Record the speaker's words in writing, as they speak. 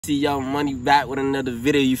See y'all money back with another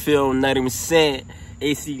video, you feel? Not even saying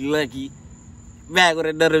AcLucky back with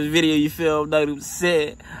another video, you feel? Not even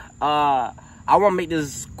saying. I want to make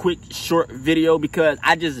this quick short video because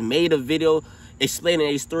I just made a video explaining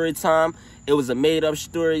a story time. It was a made up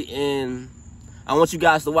story and I want you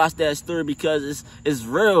guys to watch that story because it's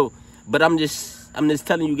real, but I'm just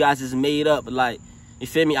telling you guys it's made up. Like, you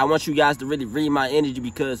feel me? I want you guys to really read my energy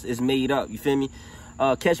because it's made up, you feel me?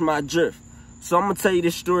 Catch my drift. So I'm gonna tell you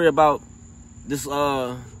this story about this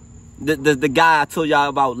the guy I told y'all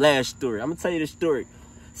about last story. I'm gonna tell you this story.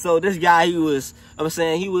 So this guy, he was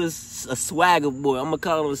a swagger boy. I'm gonna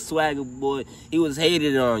call him a swagger boy. He was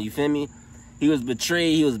hated on, you feel me? He was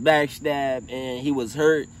betrayed, he was backstabbed, and he was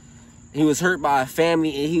hurt. He was hurt by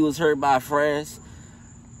family and he was hurt by friends.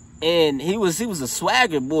 And he was a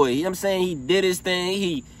swagger boy. You know what I'm saying? He did his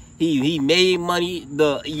thing. He made money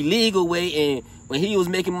the illegal way, and when he was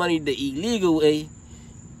making money the illegal way,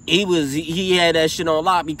 he had that shit on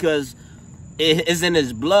lock because it's in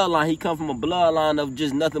his bloodline. He come from a bloodline of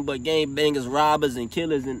just nothing but gang bangers, robbers, and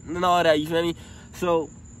killers, and all that, you feel me? So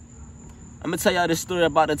I'm gonna tell y'all this story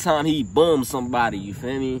about the time he boomed somebody, you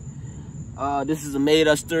feel me? This is a made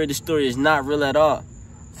up story. This story is not real at all.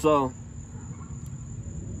 So,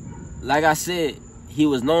 like I said, he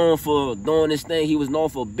was known for doing this thing. He was known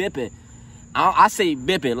for bipping. I say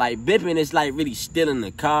bipping. Like, bipping is like really stealing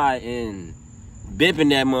the car and bipping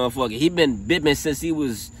that motherfucker. He been bipping since he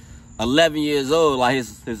was 11 years old. Like,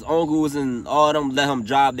 his uncles and all them let him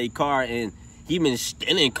drive their car, and he been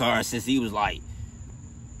stealing cars since he was like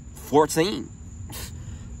 14.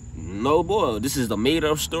 No, boy, this is the made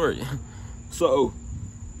up story. So,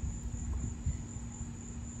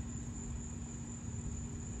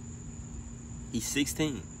 he's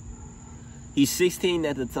 16. He's 16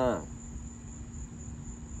 at the time.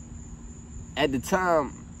 At the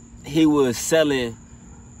time, he was selling.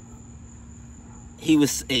 He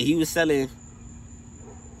was selling. You know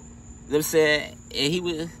what I'm saying? And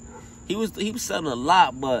he was selling a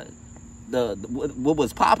lot, but what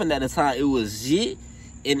was popping at the time, it was shit,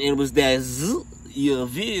 and it was that z. You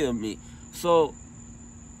feel me? So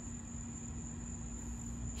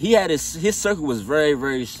he had his circle was very,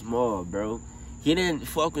 very small, bro. He didn't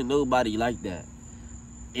fuck with nobody like that.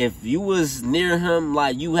 If you was near him,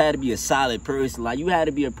 like, you had to be a solid person. Like, you had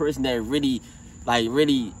to be a person that really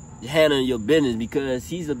handling your business, because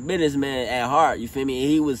he's a businessman at heart, you feel me? And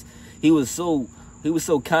he was so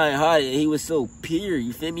kind-hearted, he was so pure,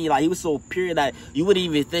 you feel me? Like, he was so pure that you wouldn't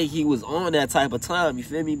even think he was on that type of time, you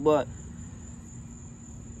feel me? But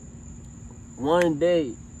one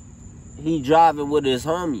day, he driving with his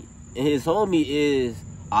homie, and his homie is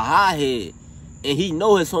a hothead. And he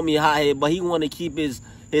know his homie a hothead, but he want to keep his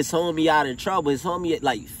homie out of trouble. His homie at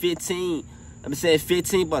like 15, I'm saying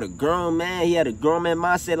 15, but a grown man. He had a grown man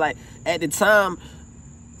mindset. Like, at the time,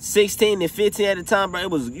 16 and 15 at the time, bro, you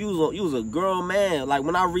was a grown man. Like,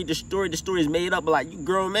 when I read the story is made up, but like, you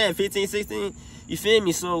grown man, 15, 16, you feel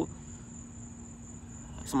me? So,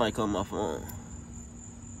 somebody called my phone.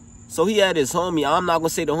 So he had his homie. I'm not gonna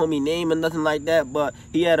say the homie name or nothing like that, but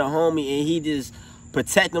he had a homie, and he just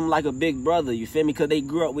protect him like a big brother, you feel me? Because they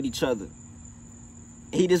grew up with each other.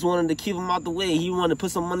 He just wanted to keep him out the way. He wanted to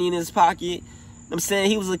put some money in his pocket. I'm saying,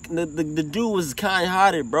 he was the dude was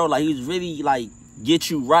kind-hearted, bro. Like, he was really, like, get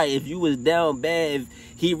you right. If you was down bad, if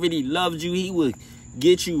he really loved you, he would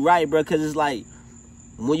get you right, bro. Because it's like,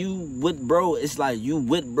 when you with bro, it's like you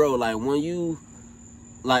with bro. Like, when you,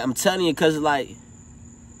 like, I'm telling you, because, like,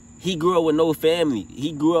 he grew up with no family.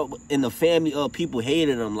 He grew up in the family of people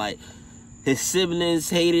hated him. Like, his siblings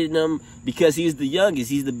hated him because he was the youngest.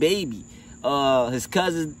 He's the baby. His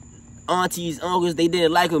cousins, aunties, uncles, they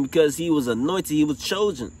didn't like him because he was anointed. He was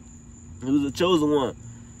chosen. He was the chosen one.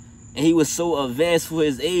 And he was so advanced for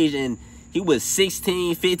his age. And he was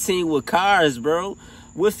 16, 15 with cars, bro.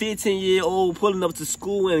 With 15-year-old pulling up to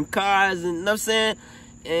school in cars, and you know what I'm saying?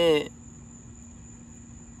 And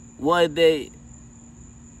one day,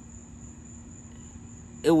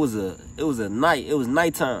 it was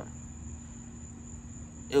nighttime.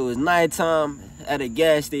 It was nighttime at a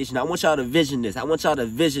gas station. I want y'all to vision this.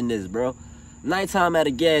 Bro. Nighttime at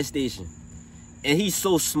a gas station. And he's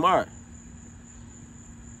so smart.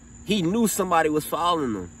 He knew somebody was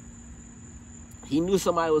following him.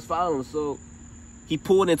 So he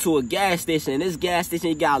pulled into a gas station. And this gas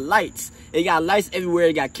station, it got lights. It got lights everywhere.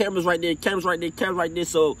 It got cameras right there, cameras right there.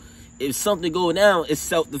 So if something go down, it's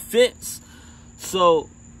self-defense. So,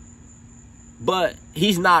 but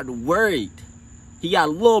he's not worried. He got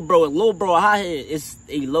little bro a hothead.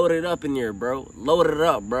 He loaded up in there, bro. Loaded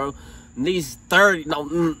up, bro. And these 30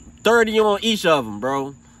 on each of them,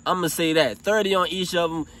 bro. I'm gonna say that. 30 on each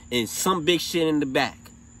of them and some big shit in the back.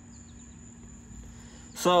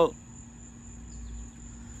 So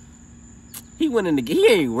he went in the, he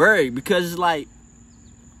ain't worried because it's like,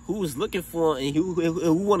 who was looking for him and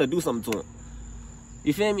who want to do something to him.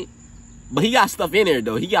 You feel me? But he got stuff in there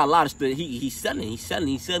though. He got a lot of stuff. He's selling. He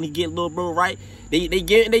getting little bro right. They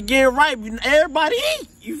getting right. Everybody eat.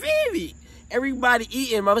 You feel me? Everybody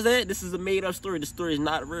eating. I'm saying this is a made up story. The story is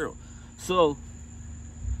not real. So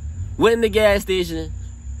went in the gas station.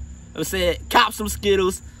 I'm saying cop some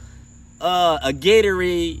Skittles, a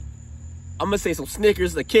Gatorade. I'm gonna say some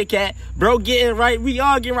Snickers, a Kit Kat. Bro, getting right. We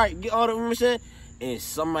all getting right. Get all the information. And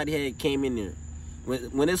somebody had came in there.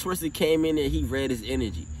 When this person came in there, he read his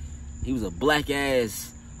energy. He was a black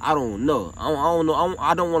ass, I don't know. I don't know.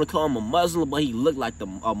 I don't want to call him a Muslim, but he looked like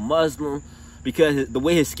a Muslim because the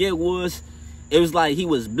way his skin was, it was like he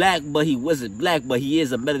was black, but he wasn't black, but he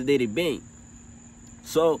is a melanated being.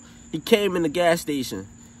 So he came in the gas station.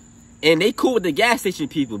 And they cool with the gas station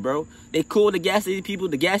people, bro. They cool with the gas station people.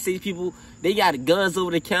 The gas station people, they got guns over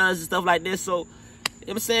the counters and stuff like this. So, you know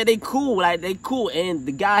what I'm saying? They cool. Like, they cool. And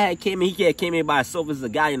the guy had came in. He had came in by himself. There's a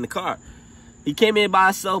guy in the car. He came in by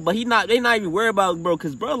himself. But they not even worried about it, bro.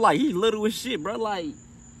 Because, bro, like, he little as shit, bro. Like,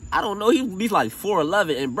 I don't know. He's like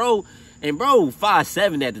 4'11". And, bro,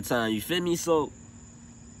 5'7" at the time. You feel me? So,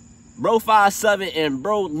 bro 5'7", and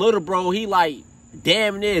little bro, he like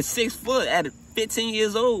damn near 6 foot at 15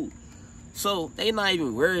 years old. So they not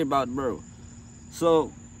even worried about it, bro.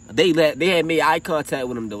 So they had made eye contact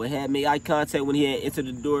with him though. They had made eye contact when he had entered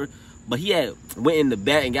the door, but he had went in the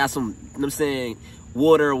back and got some, you know what I'm saying,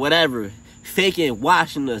 water or whatever, faking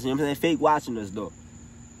watching us. You know what I'm saying, fake watching us though.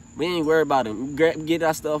 We ain't worried about him. We get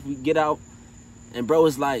our stuff, we get out, and bro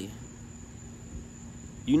was like,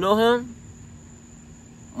 "You know him?"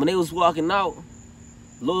 When they was walking out,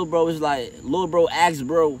 little bro asked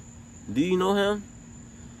bro, "Do you know him?"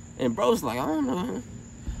 And bro's like, "I don't know him."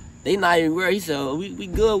 They not even worried. He said, "Oh, we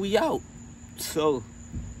good, we out." So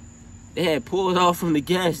they had pulled off from the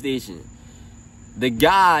gas station. The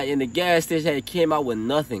guy in the gas station had came out with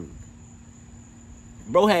nothing.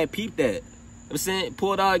 Bro had peeped that. I'm saying,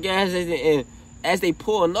 pulled out the gas station, and as they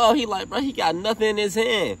pulled off, he like, bro, he got nothing in his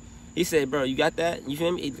hand. He said, "Bro, you got that?" You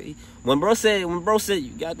feel me? When bro said,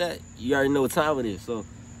 "You got that?" You already know what time it is. So,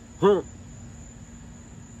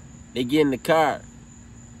 they get in the car.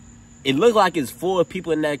 It looked like it's 4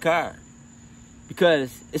 people in that car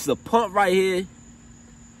because it's a pump right here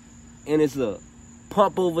and it's a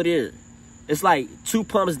pump over there. It's like 2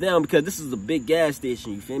 pumps down because this is a big gas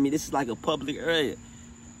station, you feel me? This is like a public area.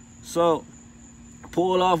 So,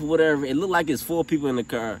 pull off or whatever. It looked like it's 4 people in the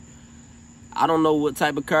car. I don't know what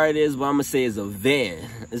type of car it is, but I'm going to say it's a van.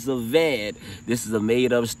 It's a van. This is a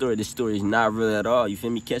made-up story. This story is not real at all, you feel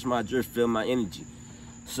me? Catch my drift, feel my energy.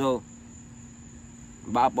 So,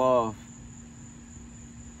 bop off,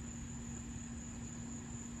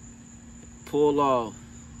 pull off,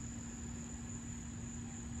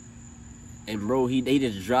 and bro, they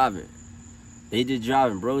just driving. They just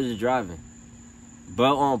driving, bro, just driving.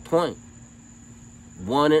 But on point.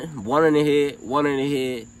 One in the head, one in the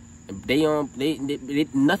head. And they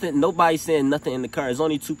nothing. Nobody saying nothing in the car. There's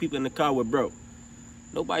only 2 people in the car with bro.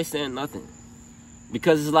 Nobody saying nothing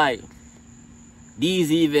because it's like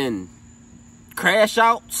these even crash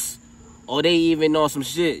outs or they even on some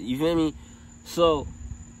shit, you feel me? So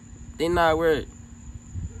they not worried.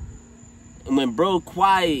 And when bro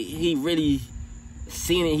quiet, he really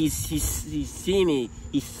seen it. He's seen it.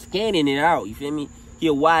 He's scanning it out, you feel me? He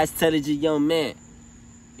a wise, intelligent young man,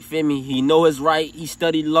 you feel me? He know his right. He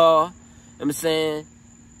studied law, you know what I'm saying,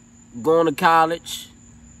 going to college.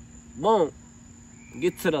 Boom,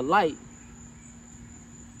 get to the light.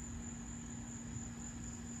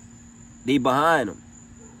 They behind him.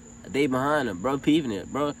 They behind him. Bro peeping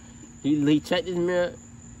it. Bro, he checked his mirror.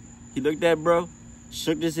 He looked at bro.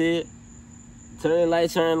 Shook his head. Turn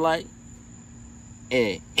light.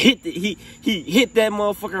 And he hit that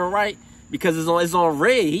motherfucking right because it's on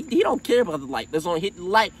red. He don't care about the light. It's on hit the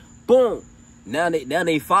light. Boom. Now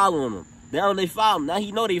they following him. Now they follow him. Now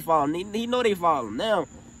he know they follow him. He know they follow him now.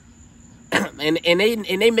 and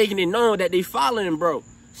they making it known that they following bro.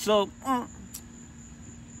 So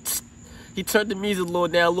he turned the music a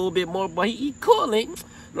little bit more, but he cooling.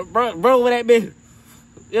 Bro, with that bitch. You know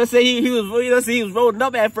what I'm saying? He was rolling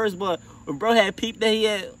up at first, but when bro had peeped that he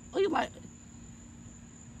like,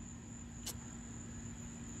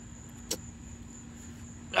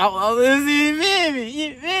 you feel me?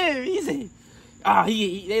 He said,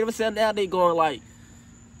 they were saying now they going like,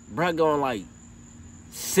 bro going like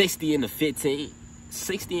 60 in the 15.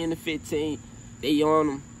 60 in the 15. They on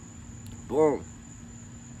him. Boom.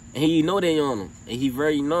 And he know they on him. And he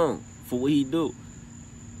very known for what he do.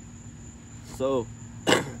 So,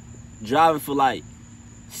 driving for like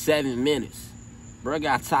 7 minutes. Bro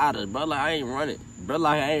got tired of it. Bro like, I ain't running. Bro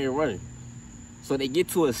like, I ain't running. So they get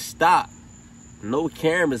to a stop. No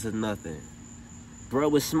cameras or nothing. Bro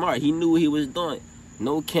was smart. He knew what he was doing.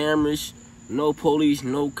 No cameras, no police,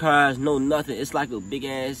 no cars, no nothing. It's like a big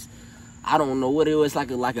ass, I don't know what it was, like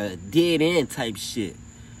a dead end type shit.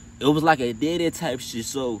 It was like a dead end type shit.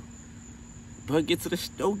 So, bro, get to the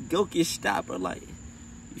store, go get stopped, bro. Like,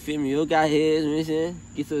 you feel me? You got heads, you know what I'm saying?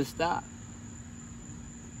 Get to the stop.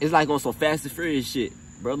 It's like on some Fast and Furious shit.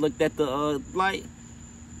 Bro looked at the light.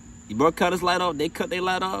 Bro cut his light off. They cut their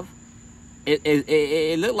light off.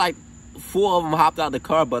 It looked like 4 of them hopped out the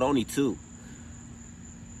car, but only 2.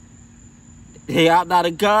 He hopped out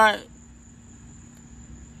the car.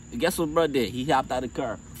 Guess what bro did? He hopped out the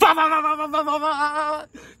car.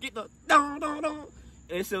 Get the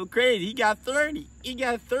It's so crazy. He got 30. He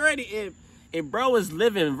got 30. And bro was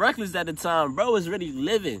living reckless at the time. Bro was really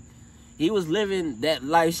living. He was living that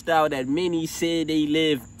lifestyle that many said they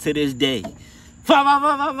live to this day. Bro,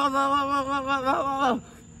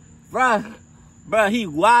 he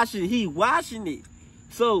watching it.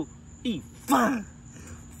 So he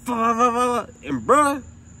and bro,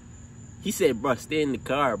 he said, bro, stay in the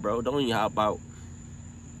car, bro. Don't even hop out.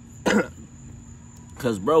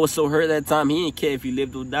 Cause bro was so hurt that time, he didn't care if he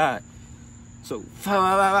lived or died. So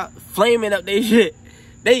flaming up they shit.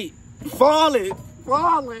 They falling.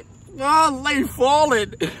 They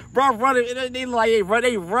falling. Bro running. They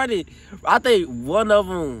running. I think one of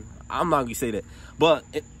them, I'm not gonna say that, but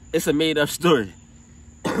it's a made up story.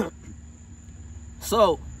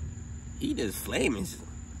 So he just flaming.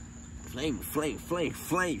 Flame.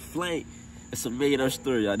 It's a made up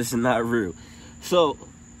story, y'all. This is not real. So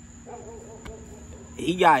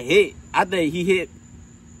he got hit. I think he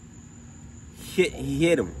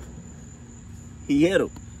hit him.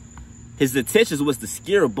 His intentions was to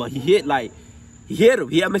scare him, but he hit him. I'm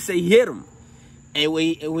gonna say he hit him. And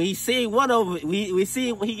when he seen one of them, we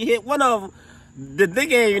see when he hit one of them, the nigga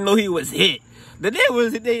didn't even know he was hit. The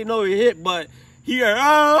nigga didn't know he hit, but he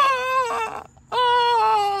heard,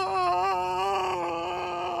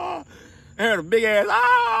 heard a big ass,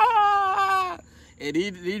 and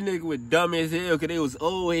these niggas were dumb as hell because they was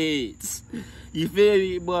old heads. You feel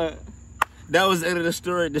me? But that was the end of the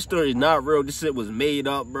story. The story is not real. This shit was made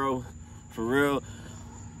up, bro. For real.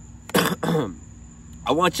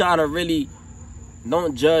 I want y'all to really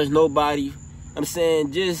don't judge nobody. I'm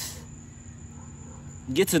saying just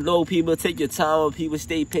get to know people. Take your time with people.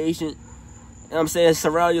 Stay patient. And I'm saying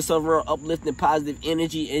surround yourself around uplifting positive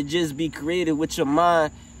energy and just be creative with your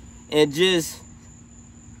mind. And just,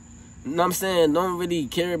 you know what I'm saying, don't really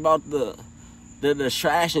care about the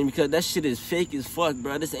distraction because that shit is fake as fuck,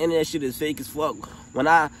 bro. This internet shit is fake as fuck. When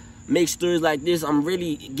I make stories like this, I'm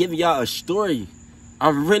really giving y'all a story.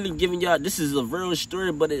 I'm really giving y'all, this is a real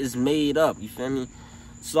story, but it is made up, you feel me?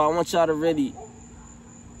 So I want y'all to really,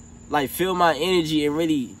 like, feel my energy and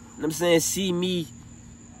really, you know what I'm saying, see me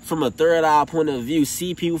from a third eye point of view.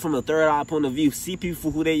 See people from a third eye point of view. See people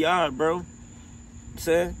for who they are, bro. You know what I'm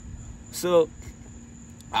saying? So,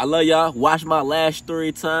 I love y'all. Watch my last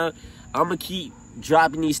story time. I'm going to keep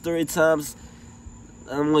dropping these story times.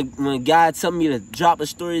 When God tell me to drop a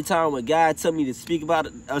story time, when God tell me to speak about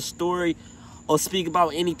a story or speak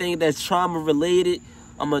about anything that's trauma related,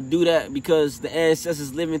 I'm going to do that because the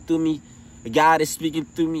ancestors living through me. God is speaking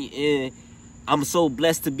through me. And I'm so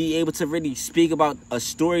blessed to be able to really speak about a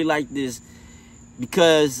story like this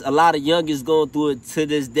because a lot of youngins going through it to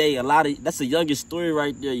this day. That's a youngest story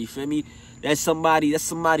right there, you feel me? That's somebody's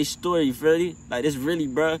story, you feel me? Like, it's really,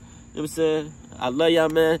 bro. You know what I'm saying? I love y'all,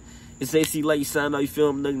 man. It's AcLucky signing out, you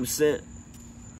feel me? 100%.